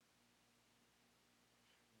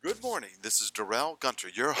Good morning. This is Darrell Gunter,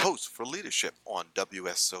 your host for Leadership on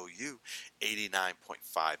WSOU 89.5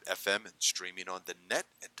 FM and streaming on the net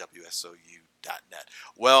at WSOU.net.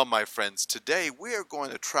 Well, my friends, today we are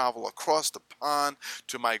going to travel across the pond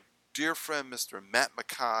to my dear friend, Mr. Matt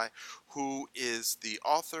McKay, who is the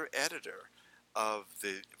author-editor of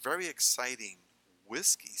the very exciting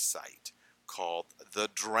whiskey site called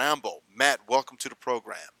The Dramble. Matt, welcome to the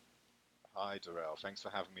program. Hi, Darrell. Thanks for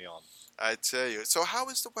having me on. I tell you. So how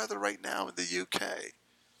is the weather right now in the UK?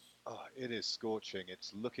 Oh, it is scorching.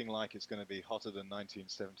 It's looking like it's going to be hotter than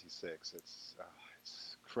 1976. It's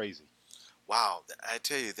crazy. Wow, I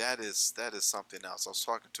tell you that is something else. I was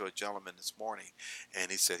talking to a gentleman this morning, and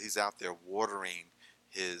he said he's out there watering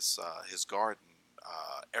his garden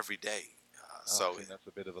every day. Oh, I think that's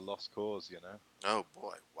a bit of a lost cause, you know. Oh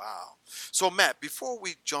boy, wow. So Matt, before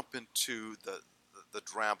we jump into the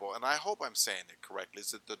Dramble, and I hope I'm saying it correctly.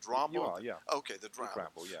 Is it the You Dramble? are, yeah. Okay, the The Dramble.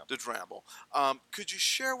 Dramble, yeah. The Dramble. Could you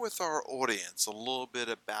share with our audience a little bit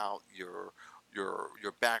about your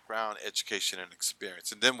background, education, and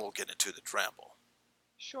experience, and then we'll get into the Dramble.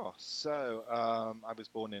 Sure. So, I was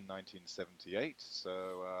born in 1978,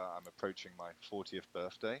 so I'm approaching my 40th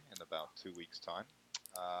birthday in about 2 weeks' time.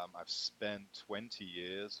 I've spent 20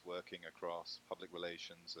 years working across public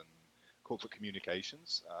relations and corporate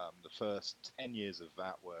communications. The first 10 years of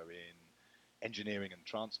that were in engineering and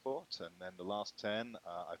transport, and then the last 10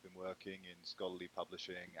 I've been working in scholarly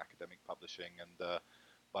publishing, academic publishing, and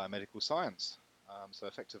biomedical science. So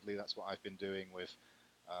effectively, that's what I've been doing with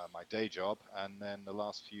my day job, and then the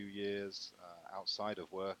last few years outside of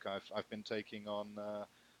work, I've been taking on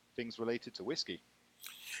things related to whiskey.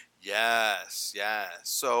 Yes, yes.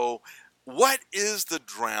 So, what is the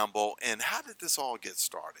Dramble, and how did this all get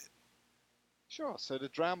started? Sure. So the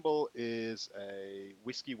Dramble is a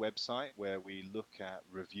whiskey website where we look at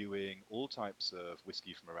reviewing all types of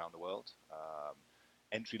whiskey from around the world,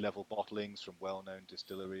 entry-level bottlings from well-known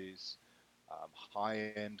distilleries,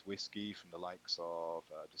 high-end whiskey from the likes of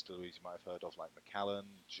distilleries you might have heard of like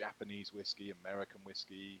Macallan, Japanese whiskey, American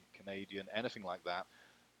whiskey, Canadian, anything like that,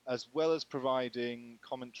 as well as providing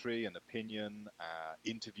commentary and opinion,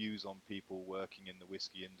 interviews on people working in the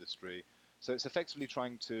whiskey industry. So it's effectively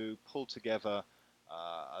trying to pull together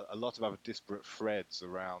a lot of other disparate threads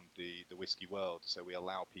around the whiskey world. So we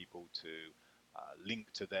allow people to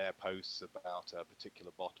link to their posts about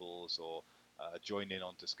particular bottles or join in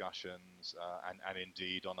on discussions. And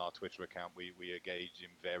indeed, on our Twitter account, we engage in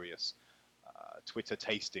various Twitter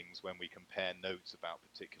tastings when we compare notes about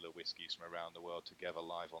particular whiskies from around the world together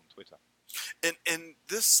live on Twitter. And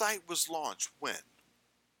this site was launched when?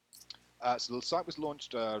 So the site was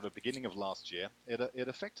launched at the beginning of last year. It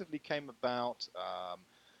effectively came about.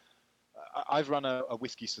 I've run a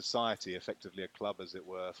whiskey society, effectively a club, as it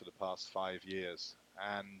were, for the past 5 years,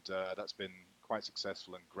 and that's been quite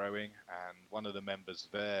successful and growing. And one of the members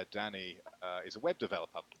there, Danny, is a web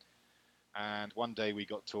developer. And one day we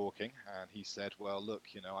got talking, and he said, "Well, look,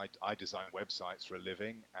 I design websites for a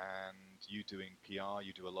living, and you doing PR,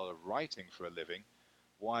 you do a lot of writing for a living.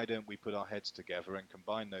 Why don't we put our heads together and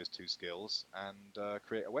combine those two skills and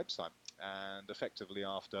create a website?" And effectively,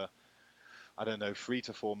 after I don't know 3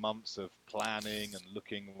 to 4 months of planning and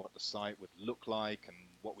looking at what the site would look like and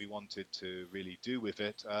what we wanted to really do with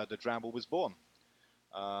it, the Dramble was born.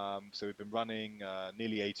 So we've been running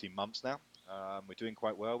nearly 18 months now. We're doing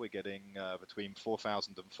quite well. We're getting between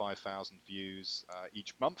 4,000 and 5,000 views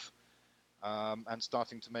each month, and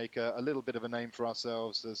starting to make a little bit of a name for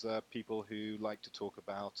ourselves as people who like to talk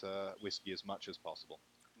about whiskey as much as possible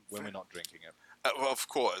when we're not drinking it. Well, of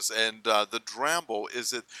course. And the Dramble,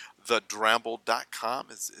 is it thedramble.com?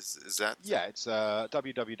 Is that? Yeah, it's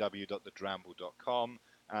www.thedramble.com,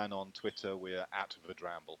 and on Twitter we're at the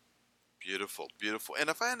Dramble. Beautiful, beautiful. And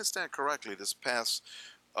if I understand correctly, this past,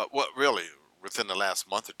 well, really, within the last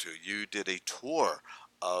month or two, you did a tour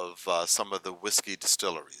of some of the whiskey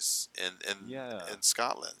distilleries Yeah. in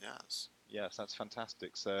Scotland. Yes. Yes, that's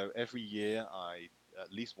fantastic. So every year I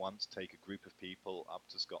at least once take a group of people up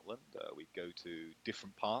to Scotland. We go to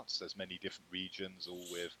different parts. There's many different regions, all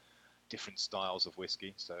with different styles of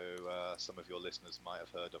whiskey. So some of your listeners might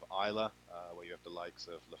have heard of Islay, where you have the likes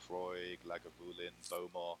of Lafroig, Lagavulin,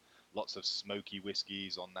 Bowmore, lots of smoky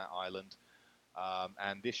whiskies on that island.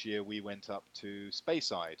 And this year we went up to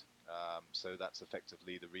Speyside. So that's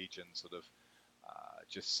effectively the region sort of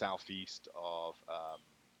just southeast of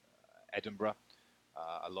Edinburgh,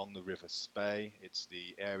 along the River Spey. It's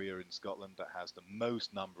the area in Scotland that has the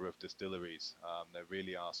most number of distilleries. There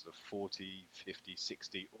really are sort of 40, 50,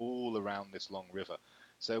 60 all around this long river.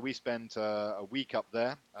 So we spent a week up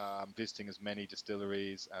there visiting as many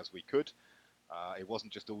distilleries as we could. It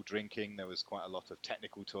wasn't just all drinking. There was quite a lot of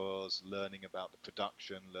technical tours, learning about the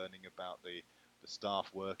production, learning about the staff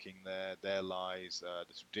working there, their lives,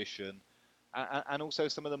 the tradition, and also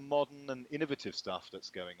some of the modern and innovative stuff that's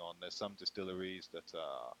going on. There's some distilleries that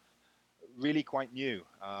are really quite new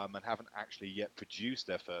and haven't actually yet produced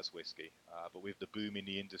their first whiskey. But with the boom in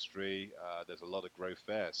the industry, there's a lot of growth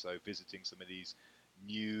there. So visiting some of these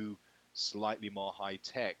new, slightly more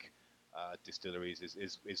high-tech distilleries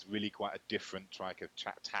is really quite a different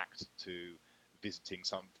tact to visiting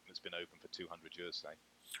something that's been open for 200 years, say.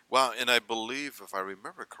 Well, and I believe, if I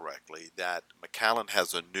remember correctly, that Macallan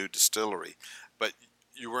has a new distillery, but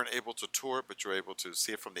you weren't able to tour it, but you were able to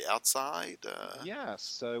see it from the outside. Yeah,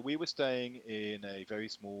 so we were staying in a very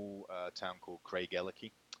small town called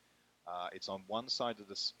Craigellachie. It's on one side of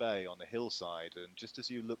the Spey on the hillside, and just as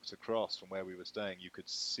you looked across from where we were staying, you could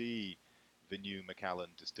see the new Macallan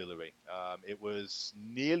distillery. It was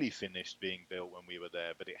nearly finished being built when we were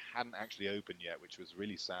there, but it hadn't actually opened yet, which was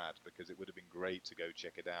really sad because it would have been great to go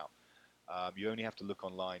check it out. You only have to look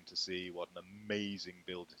online to see what an amazing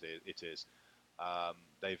build it is.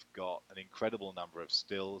 They've got an incredible number of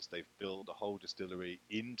stills. They've built the whole distillery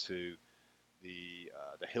into the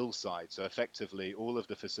hillside. So effectively, all of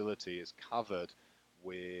the facility is covered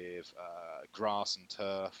with grass and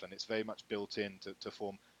turf, and it's very much built in to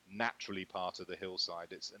form naturally part of the hillside.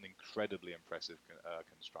 It's an incredibly impressive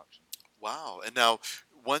construction. Wow. And now,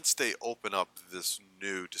 once they open up this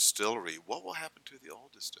new distillery, what will happen to the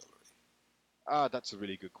old distillery? That's a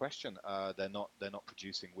really good question. They're not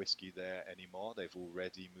producing whiskey there anymore. They've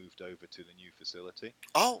already moved over to the new facility.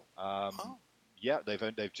 Oh, Um, oh. yeah,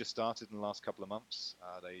 they've just started in the last couple of months.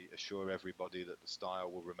 They assure everybody that the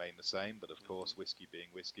style will remain the same, but of Hmm. course, whiskey being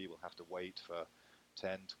whiskey, will have to wait for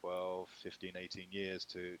 10, 12, 15, 18 years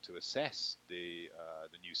to assess the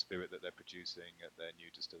new spirit that they're producing at their new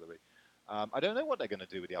distillery. I don't know what they're going to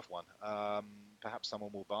do with the other one. Perhaps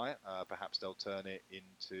someone will buy it. Perhaps they'll turn it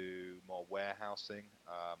into more warehousing.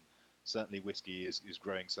 Certainly, whiskey is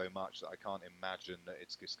growing so much that I can't imagine that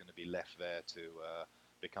it's just going to be left there to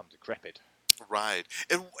become decrepit. Right.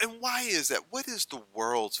 And why is that? What is the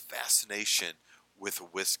world's fascination with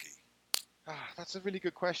whiskey? That's a really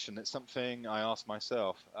good question. It's something I ask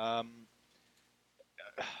myself.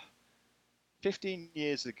 15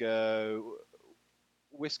 years ago,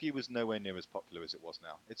 whiskey was nowhere near as popular as it was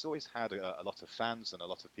now. It's always had a lot of fans, and a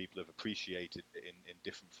lot of people have appreciated it in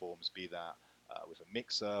different forms, be that with a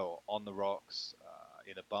mixer or on the rocks,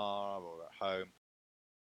 in a bar or at home.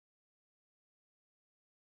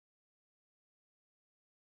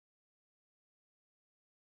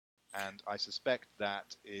 And I suspect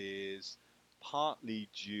that is partly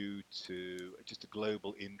due to just a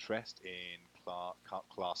global interest in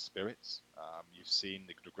class spirits. You've seen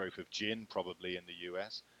the growth of gin probably in the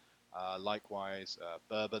US. Likewise,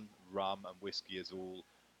 bourbon, rum, and whiskey have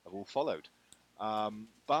all followed.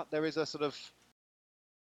 But there is a sort of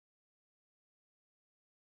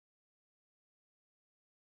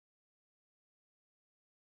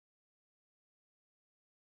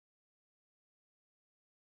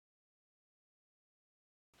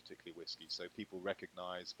particularly whiskey, so people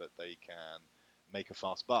recognise that they can make a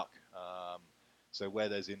fast buck. So where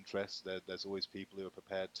there's interest, there's always people who are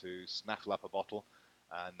prepared to snaffle up a bottle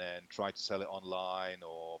and then try to sell it online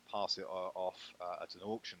or pass it off at an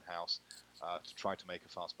auction house to try to make a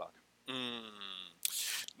fast buck. Mm.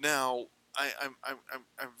 Now, I'm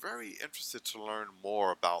very interested to learn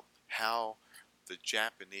more about how the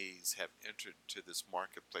Japanese have entered into this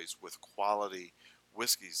marketplace with quality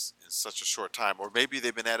whiskeys in such a short time, or maybe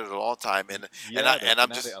they've been at it a long time, Yeah, they've I'm been at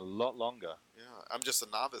it just, a lot longer. yeah, I'm just a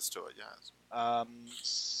novice to it. Yes.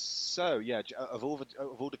 So yeah, of all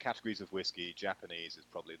the categories of whiskey, Japanese is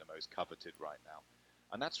probably the most coveted right now,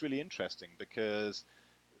 and that's really interesting because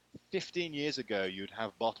 15 years ago you'd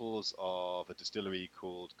have bottles of a distillery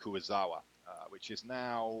called Kurosawa, which is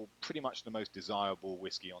now pretty much the most desirable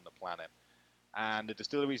whiskey on the planet, and the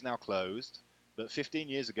distillery is now closed. But 15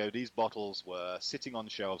 years ago, these bottles were sitting on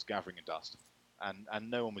shelves gathering dust, and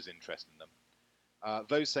no one was interested in them.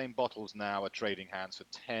 Those same bottles now are trading hands for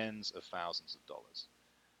tens of thousands of dollars.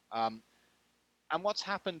 Um, and what's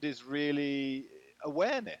happened is really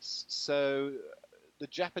awareness. So the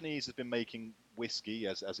Japanese have been making whiskey,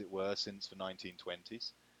 as it were, since the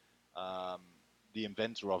 1920s. Um, the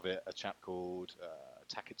inventor of it, a chap called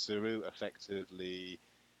Taketsuru, effectively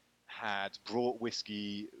had brought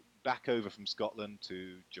whiskey back over from Scotland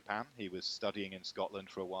to Japan. He was studying in Scotland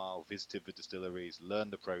for a while, visited the distilleries,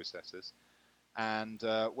 learned the processes, and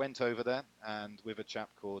went over there and with a chap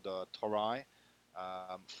called Torai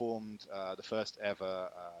formed the first ever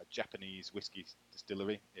Japanese whiskey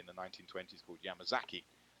distillery in the 1920s called Yamazaki.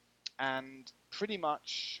 And pretty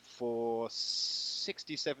much for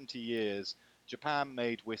 60, 70 years, Japan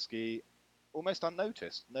made whiskey almost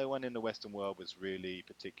unnoticed. No one in the Western world was really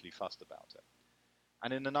particularly fussed about it.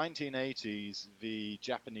 And in the 1980s, the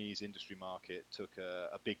Japanese industry market took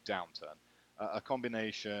a big downturn, a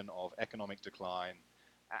combination of economic decline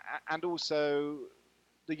and also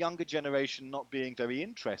the younger generation not being very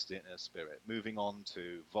interested in a spirit, moving on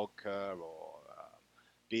to vodka or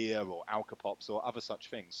beer or alcopops or other such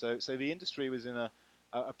things. So the industry was in a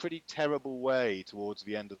pretty terrible way towards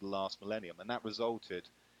the end of the last millennium, and that resulted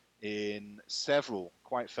in several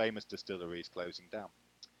quite famous distilleries closing down.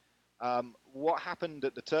 What happened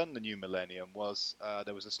at the turn of the new millennium was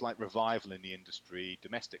there was a slight revival in the industry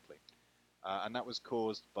domestically, and that was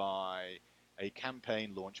caused by a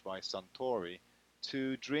campaign launched by Suntory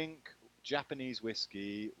to drink Japanese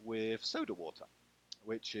whiskey with soda water,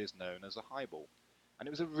 which is known as a highball. And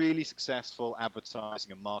it was a really successful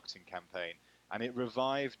advertising and marketing campaign, and it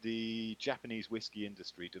revived the Japanese whiskey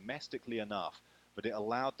industry domestically enough that it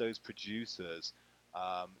allowed those producers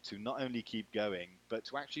to not only keep going, but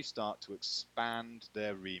to actually start to expand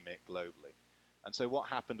their remit globally. And so what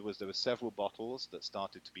happened was there were several bottles that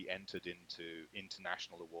started to be entered into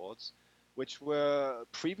international awards, which were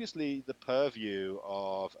previously the purview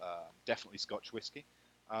of definitely Scotch whiskey,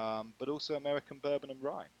 but also American bourbon and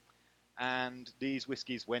rye. And these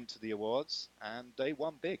whiskies went to the awards, and they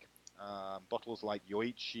won big. Bottles like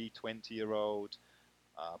Yoichi 20-year-old,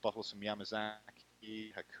 bottles from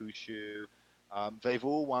Yamazaki, Hakushu, they've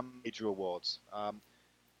all won major awards.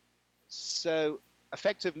 So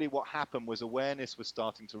effectively what happened was awareness was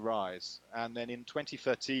starting to rise. And then in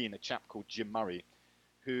 2013, a chap called Jim Murray,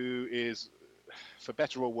 who is, for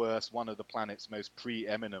better or worse, one of the planet's most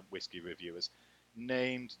preeminent whiskey reviewers,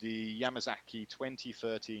 named the Yamazaki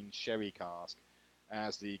 2013 Sherry Cask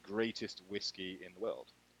as the greatest whiskey in the world.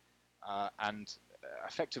 And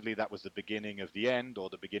effectively, that was the beginning of the end, or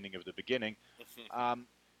the beginning of the beginning, um,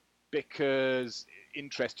 because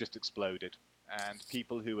interest just exploded. And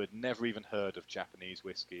people who had never even heard of Japanese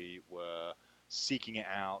whiskey were seeking it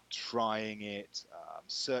out, trying it,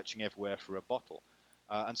 searching everywhere for a bottle.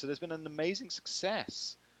 And so there's been an amazing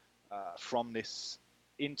success from this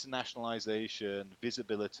internationalization,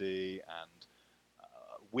 visibility, and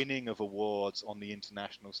winning of awards on the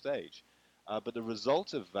international stage. But the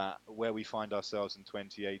result of that, where we find ourselves in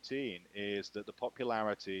 2018, is that the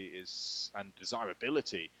popularity is and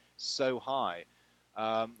desirability so high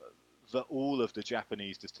um, that all of the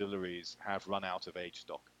Japanese distilleries have run out of age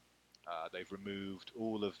stock. They've removed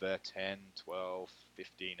all of their 10, 12,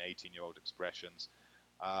 15, 18-year-old expressions,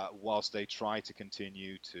 whilst they try to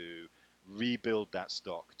continue to rebuild that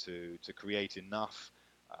stock to create enough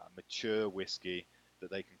mature whiskey that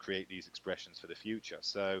they can create these expressions for the future.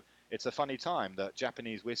 So it's a funny time that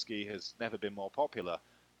Japanese whiskey has never been more popular,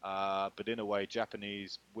 but in a way,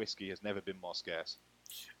 Japanese whiskey has never been more scarce.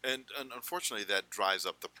 and unfortunately, that drives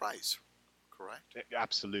up the price, correct?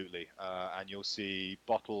 Absolutely, and you'll see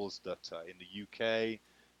bottles that in the UK,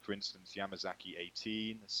 for instance, Yamazaki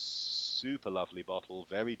 18, super lovely bottle,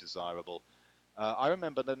 very desirable. I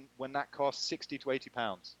remember then when that cost 60 to 80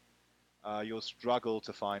 pounds. You'll struggle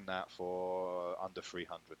to find that for under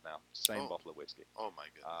 300 now. Same Oh, bottle of whiskey. oh my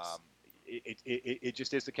Um, goodness. it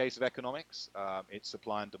just is the case of economics. It's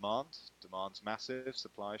supply and demand. Demand's massive,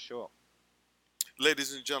 supply is short.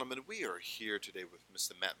 Ladies and gentlemen, we are here today with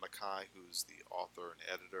Mr. Matt McKay, who's the author and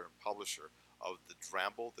editor and publisher of The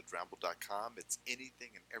Dramble, thedramble.com. It's anything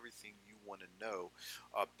and everything you want to know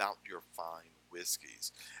about your fine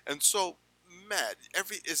whiskeys. And so, Matt,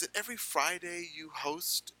 is it every Friday you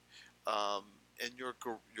host in your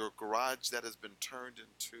garage that has been turned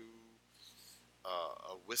into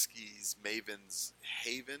a whiskey's maven's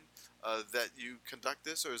haven that you conduct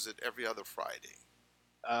this, or is it every other Friday?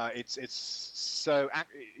 It's so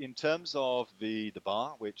in terms of the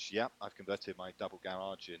bar, which yeah, I've converted my double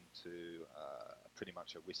garage into pretty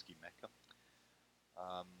much a whiskey mecca.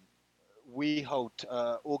 Um, we hold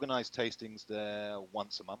organized tastings there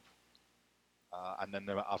once a month. And then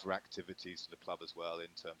there are other activities for the club as well in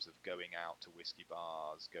terms of going out to whiskey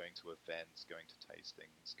bars, going to events, going to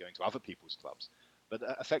tastings, going to other people's clubs. But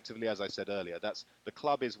effectively, as I said earlier, that's the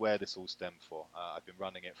club is where this all stemmed for. I've been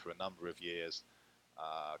running it for a number of years,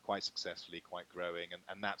 quite successfully, quite growing,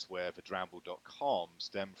 and that's where thedramble.com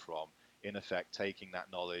stemmed from. In effect, taking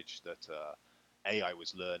that knowledge that A, I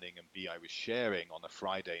was learning, and B, I was sharing on a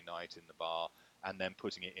Friday night in the bar, and then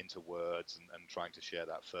putting it into words and trying to share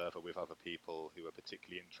that further with other people who are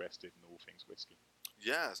particularly interested in all things whiskey.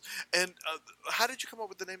 Yes. And how did you come up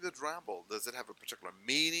with the name of the Dramble? Does it have a particular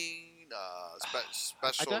meaning, I don't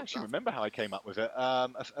special? actually remember how I came up with it.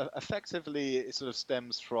 Effectively, it sort of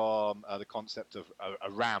stems from the concept of a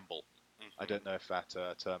ramble. I don't know if that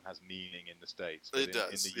term has meaning in the States, but It in the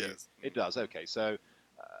does, U, yes. it does. Okay, so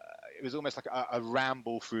it was almost like a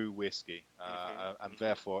ramble through whiskey, and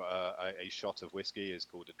therefore a shot of whiskey is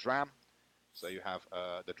called a dram. So you have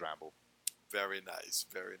the dramble. Very nice,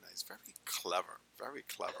 very nice, very clever, very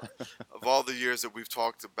clever. Of all the years that we've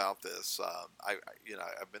talked about this, I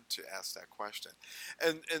meant to ask that question,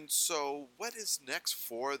 and so what is next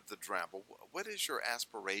for the Dramble? What is your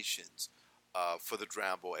aspirations for the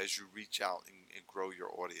Dramble as you reach out and grow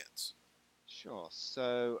your audience? Sure.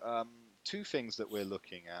 So, two things that we're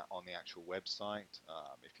looking at on the actual website.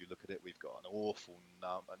 If you look at it, we've got an awful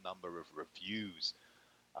a number of reviews.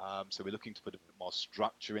 So we're looking to put a bit more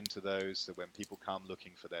structure into those, so when people come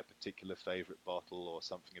looking for their particular favorite bottle or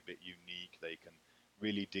something a bit unique, they can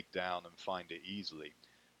really dig down and find it easily.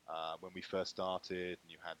 When we first started, and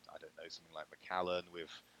you had, I don't know, something like Macallan with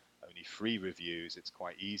only 3 reviews, it's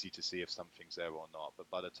quite easy to see if something's there or not. But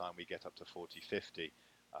by the time we get up to 40, 50,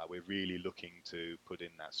 we're really looking to put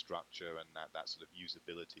in that structure and that sort of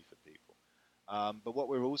usability for people. But what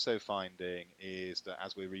we're also finding is that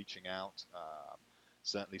as we're reaching out,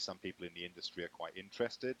 certainly some people in the industry are quite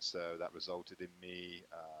interested. So that resulted in me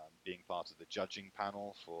being part of the judging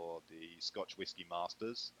panel for the Scotch Whisky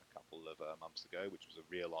Masters a couple of months ago, which was a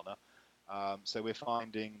real honour. So we're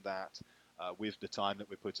finding that with the time that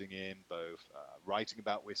we're putting in, both writing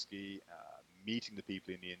about whisky, meeting the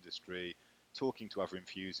people in the industry, talking to other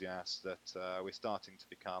enthusiasts, that we're starting to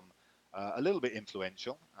become a little bit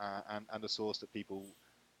influential and a source that people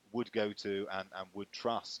would go to and would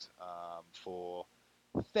trust for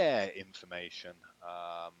their information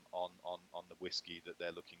on the whiskey that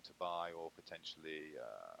they're looking to buy or potentially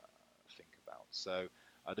think about. So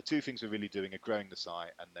the two things we're really doing are growing the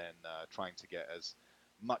site and then trying to get as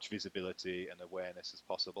much visibility and awareness as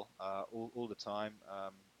possible all the time,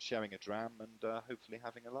 sharing a dram and hopefully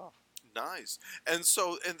having a laugh. Nice. And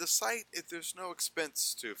so, in the site, if there's no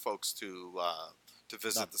expense to folks to None,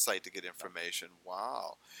 visit the site to get none. information.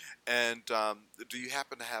 Wow. And do you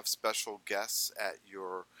happen to have special guests at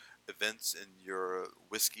your events in your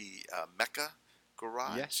whiskey mecca Yes,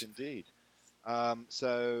 garage? indeed.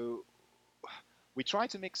 So we try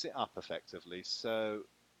to mix it up effectively. So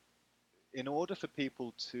in order for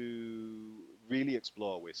people to really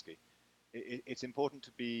explore whiskey, it's important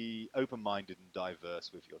to be open-minded and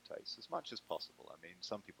diverse with your tastes as much as possible. I mean,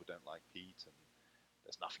 some people don't like peat, and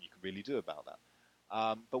there's nothing you can really do about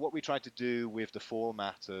that. But what we try to do with the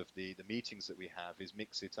format of the meetings that we have is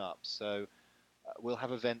mix it up. So we'll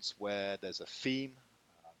have events where there's a theme.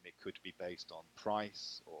 It could be based on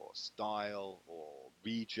price or style or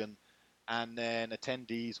region. And then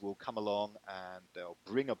attendees will come along and they'll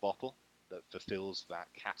bring a bottle that fulfills that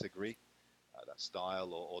category, that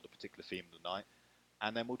style, or the particular theme of the night.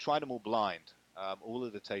 And then we'll try them all blind. All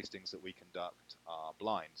of the tastings that we conduct are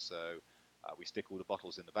blind. So we stick all the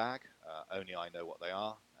bottles in the bag. Only I know what they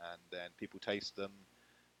are. And then people taste them,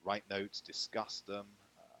 write notes, discuss them,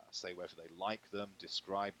 say whether they like them,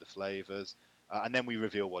 describe the flavors, and then we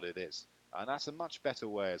reveal what it is. And that's a much better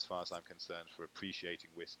way, as far as I'm concerned, for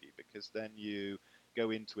appreciating whiskey, because then you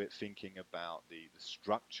go into it thinking about the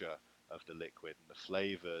structure of the liquid and the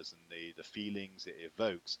flavors and the feelings it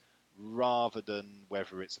evokes, rather than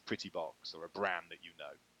whether it's a pretty box or a brand that you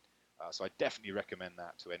know. So I definitely recommend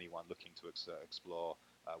that to anyone looking to explore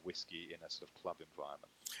whiskey in a sort of club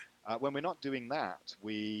environment. When we're not doing that,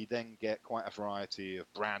 we then get quite a variety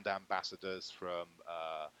of brand ambassadors from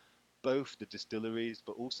both the distilleries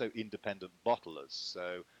but also independent bottlers.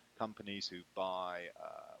 So companies who buy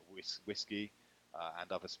whiskey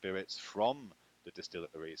and other spirits from the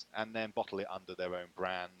distilleries and then bottle it under their own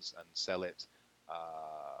brands and sell it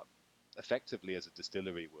uh, effectively as a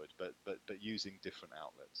distillery would, but using different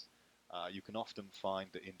outlets. You can often find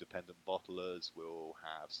that independent bottlers will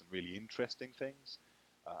have some really interesting things,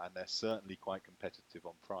 and they're certainly quite competitive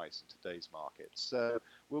on price in today's market. So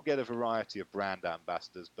we'll get a variety of brand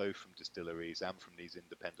ambassadors, both from distilleries and from these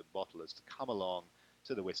independent bottlers, to come along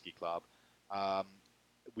to the Whiskey Club. Um,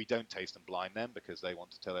 we don't taste and blind them because they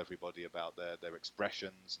want to tell everybody about their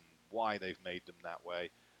expressions and why they've made them that way.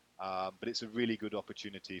 But it's a really good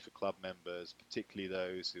opportunity for club members, particularly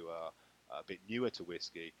those who are a bit newer to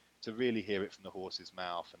whiskey, to really hear it from the horse's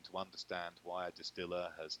mouth and to understand why a distiller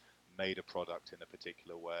has made a product in a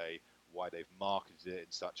particular way, why they've marketed it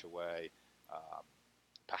in such a way, um,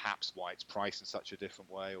 perhaps why it's priced in such a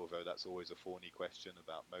different way, although that's always a thorny question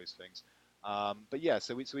about most things. But yeah,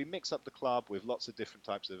 so we mix up the club with lots of different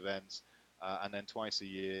types of events, and then twice a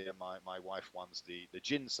year, my wife runs the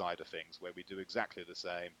gin side of things, where we do exactly the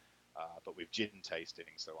same, but with gin tasting.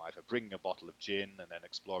 So either bringing a bottle of gin and then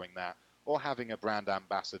exploring that, or having a brand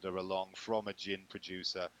ambassador along from a gin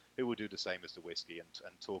producer who will do the same as the whiskey and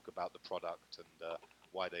talk about the product and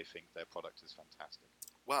why they think their product is fantastic.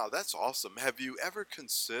 Wow, that's awesome. Have you ever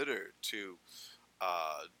considered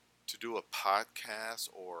uh, to do a podcast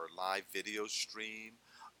or live video stream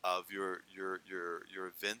of your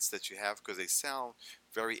events that you have, because they sound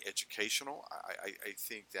very educational. I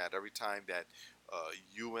think that every time that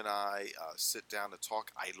you and I sit down to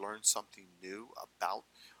talk, I learn something new about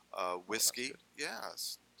Oh, that's whiskey. good.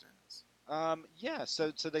 Yes, yes. Yeah,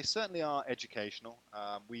 so they certainly are educational.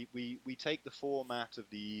 We take the format of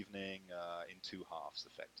the evening in two halves,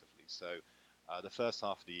 effectively. So the first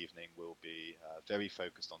half of the evening will be very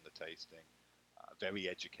focused on the tasting, very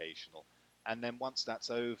educational. And then once that's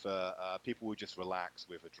over, people will just relax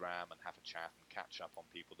with a dram and have a chat and catch up on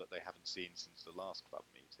people that they haven't seen since the last club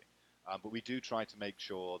meeting. But we do try to make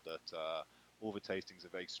sure that all the tastings are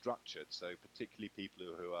very structured. So particularly people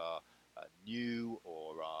who are new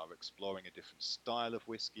or are exploring a different style of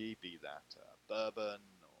whiskey, be that bourbon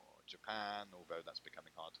or Japan, although that's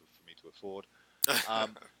becoming hard for me to afford,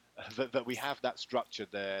 um, that we have that structure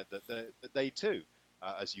there that they too,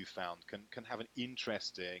 as you found, can have an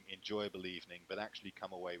interesting, enjoyable evening, but actually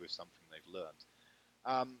come away with something they've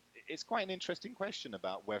learned. It's quite an interesting question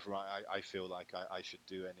about whether I feel like I should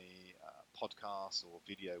do any podcasts or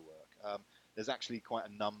video work. There's actually quite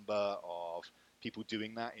a number of people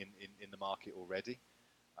doing that in the market already.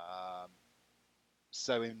 Um,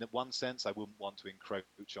 so in the one sense, I wouldn't want to encroach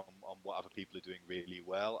on what other people are doing really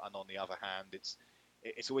well, and on the other hand,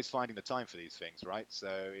 it's always finding the time for these things, right?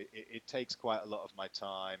 So it takes quite a lot of my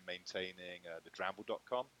time maintaining the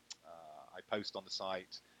dramble.com. I post on the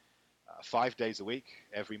site 5 days a week.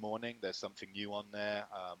 Every morning, there's something new on there,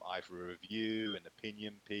 either a review, an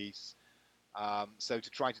opinion piece. So to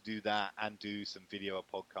try to do that and do some video or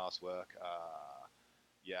podcast work,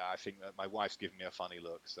 yeah, I think that my wife's giving me a funny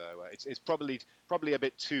look. So it's probably a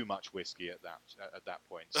bit too much whiskey at that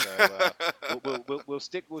point. So we'll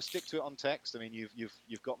stick to it on text. I mean,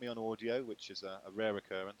 you've got me on audio, which is a rare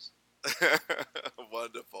occurrence.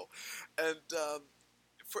 Wonderful. And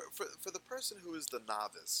for the person who is the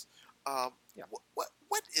novice, Yeah.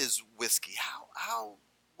 what is whiskey? How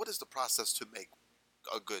what is the process to make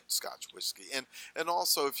a good Scotch whiskey? And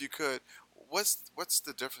also, if you could, what's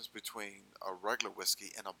the difference between a regular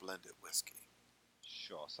whiskey and a blended whiskey?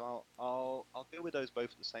 Sure. So I'll deal with those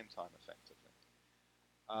both at the same time, effectively.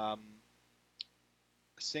 Um,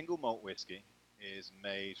 Single malt whiskey is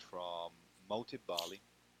made from malted barley,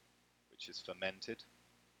 which is fermented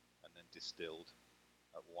and then distilled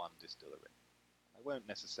at one distillery. I won't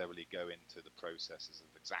necessarily go into the processes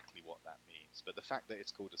of exactly what that means, but the fact that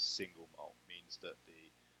it's called a single malt means that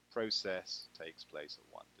the process takes place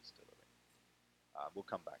at one distillery. We'll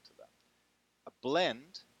come back to that. A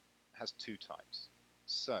blend has two types.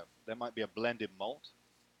 So there might be a blended malt,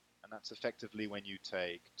 and that's effectively when you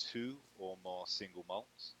take two or more single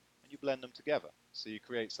malts and you blend them together. So you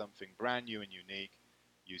create something brand new and unique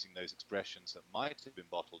using those expressions that might have been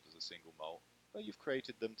bottled as a single malt, but you've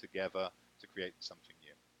created them together to create something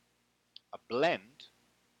new. A blend,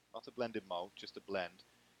 not a blended malt, just a blend,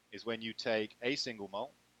 is when you take a single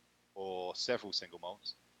malt or several single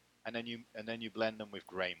malts and then you blend them with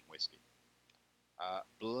grain whiskey.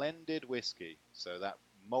 Blended whiskey, so that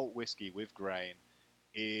malt whiskey with grain,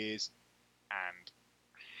 is and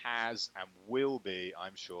has and will be,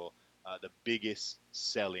 I'm sure, the biggest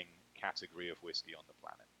selling category of whiskey on the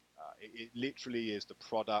planet. It literally is the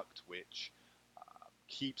product which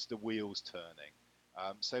keeps the wheels turning.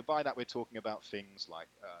 So by that, we're talking about things like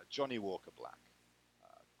Johnny Walker Black,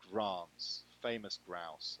 Grant's, famous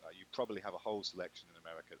grouse. You probably have a whole selection in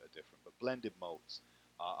America that are different, but blended malts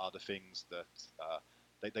are the things that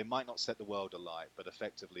they might not set the world alight, but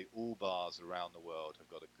effectively all bars around the world have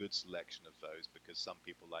got a good selection of those because some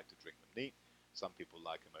people like to drink them neat, some people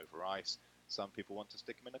like them over ice, some people want to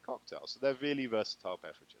stick them in a cocktail. So they're really versatile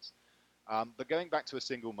beverages. But going back to a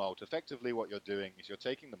single malt, effectively what you're doing is you're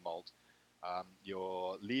taking the malt,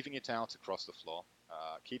 you're leaving it out across the floor,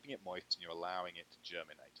 keeping it moist, and you're allowing it to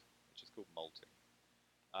germinate, which is called malting.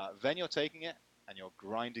 Then you're taking it and you're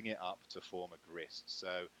grinding it up to form a grist.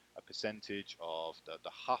 So a percentage of the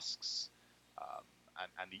husks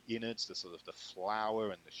and the innards, the sort of the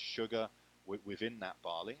flour and the sugar within that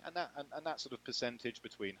barley, and that sort of percentage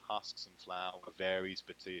between husks and flour varies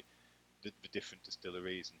between the different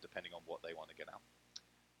distilleries and depending on what they want to get out.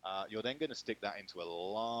 You're then going to stick that into a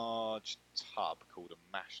large tub called a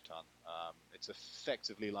mash tun. It's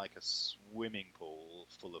effectively like a swimming pool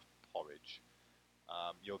full of porridge.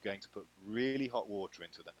 You're going to put really hot water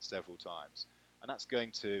into that several times, and that's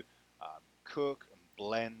going to cook and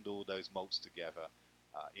blend all those malts together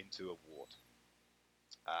into a wort.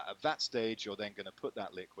 At that stage, you're then going to put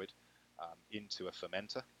that liquid into a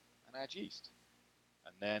fermenter and add yeast.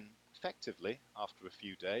 And then, effectively, after a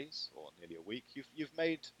few days or nearly a week, you've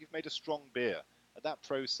made a strong beer. And that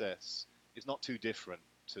process is not too different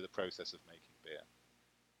to the process of making beer.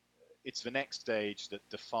 It's the next stage that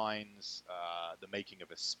defines the making of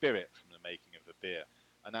a spirit from the making of a beer,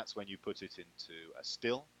 and that's when you put it into a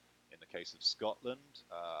still. In the case of Scotland,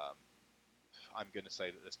 I'm going to say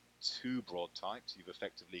that there's two broad types. You've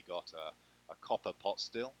effectively got a copper pot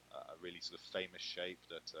still, a really sort of famous shape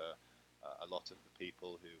that a lot of the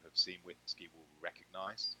people who have seen whiskey will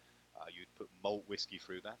recognise. You'd put malt whiskey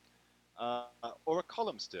through that. Or a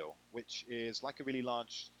column still, which is like a really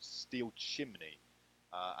large steel chimney,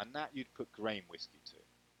 and that you'd put grain whiskey to.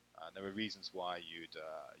 And there are reasons why you'd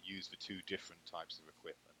use the two different types of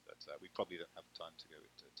equipment that we probably don't have time to go into.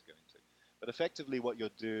 But effectively, what you're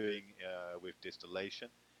doing with distillation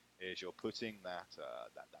is you're putting that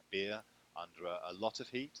beer under a lot of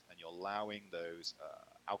heat, and you're allowing those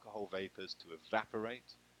alcohol vapors to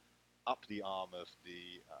evaporate up the arm of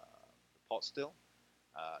the pot still,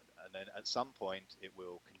 and then at some point it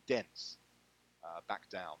will condense back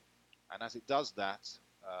down. And as it does that,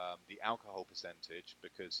 the alcohol percentage,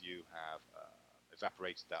 because you have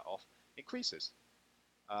evaporated that off, increases.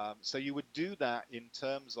 So you would do that in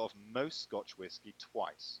terms of most Scotch whisky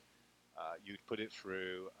twice. You'd put it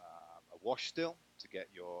through a wash still to get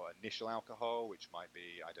your initial alcohol, which might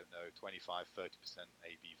be, I don't know, 25-30%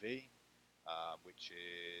 ABV, which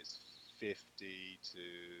is 50 to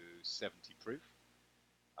 70 proof.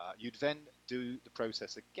 You'd then do the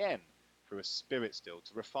process again through a spirit still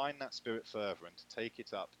to refine that spirit further and to take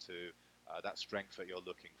it up to that strength that you're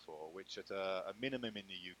looking for, which at a minimum in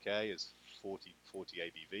the UK is 40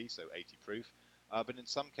 ABV, so 80 proof. But in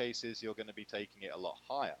some cases, you're going to be taking it a lot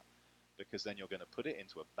higher, because then you're going to put it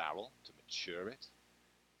into a barrel to mature it.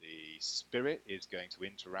 The spirit is going to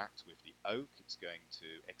interact with the oak. It's going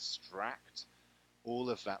to extract all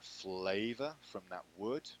of that flavor from that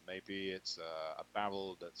wood. Maybe it's a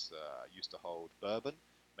barrel that's used to hold bourbon.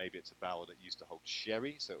 Maybe it's a barrel that used to hold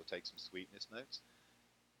sherry, so it will take some sweetness notes.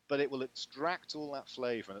 But it will extract all that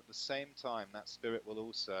flavor, and at the same time, that spirit will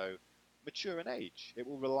also mature and age. It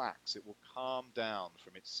will relax. It will calm down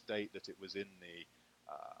from its state that it was in the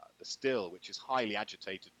still, which is highly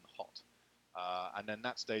agitated and hot. And then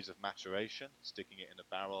that stage of maturation, sticking it in a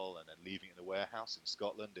barrel and then leaving it in a warehouse in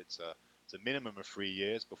Scotland, it's a minimum of 3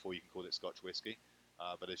 years before you can call it Scotch whisky.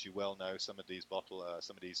 But as you well know, some of these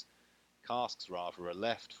casks rather are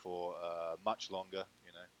left for much longer,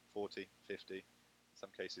 40, 50, in some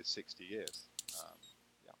cases 60 years.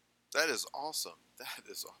 Yeah. That is awesome. That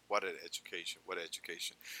is what an education. What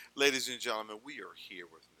education. Ladies and gentlemen, we are here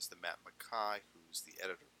with Mr. Matt McKay, who's the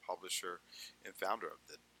editor, publisher, and founder of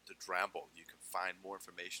the Dramble. You can find more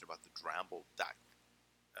information about the Dramble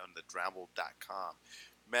on the Dramble.com.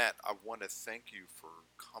 Matt, I want to thank you for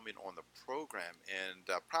coming on the program, and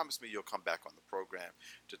promise me you'll come back on the program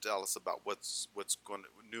to tell us about what's going to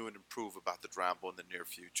new and improve about the Dramble in the near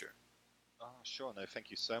future. Sure. No, thank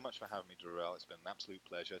you so much for having me, Darrell. It's been an absolute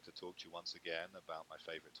pleasure to talk to you once again about my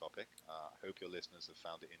favorite topic. I hope your listeners have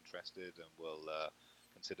found it interested and will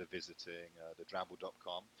consider visiting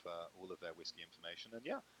thedramble.com for all of their whiskey information. And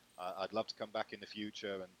yeah, I'd love to come back in the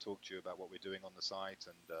future and talk to you about what we're doing on the site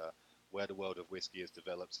and where the world of whiskey has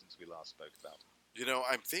developed since we last spoke about it.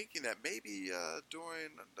 I'm thinking that maybe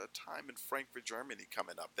during the time in Frankfurt, Germany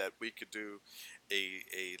coming up, that we could do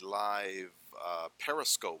a live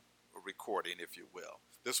Periscope recording, if you will.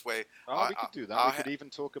 This way, we could do that. We could even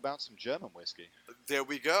talk about some German whiskey. There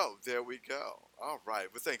we go. There we go. All right.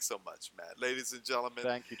 Well, thanks so much, Matt. Ladies and gentlemen.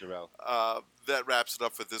 Thank you, Darrell. That wraps it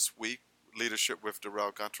up for this week. Leadership with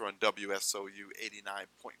Darrell Gunter on WSOU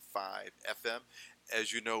 89.5 FM.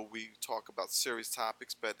 As you know, we talk about serious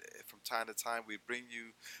topics, but from time to time, we bring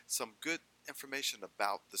you some good information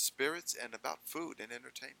about the spirits and about food and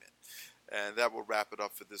entertainment. And that will wrap it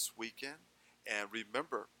up for this weekend. And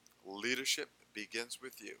remember, leadership begins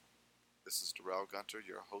with you. This is Darrell Gunter,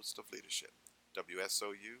 your host of Leadership.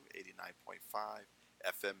 WSOU 89.5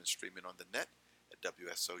 FM and streaming on the net at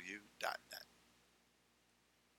WSOU.net.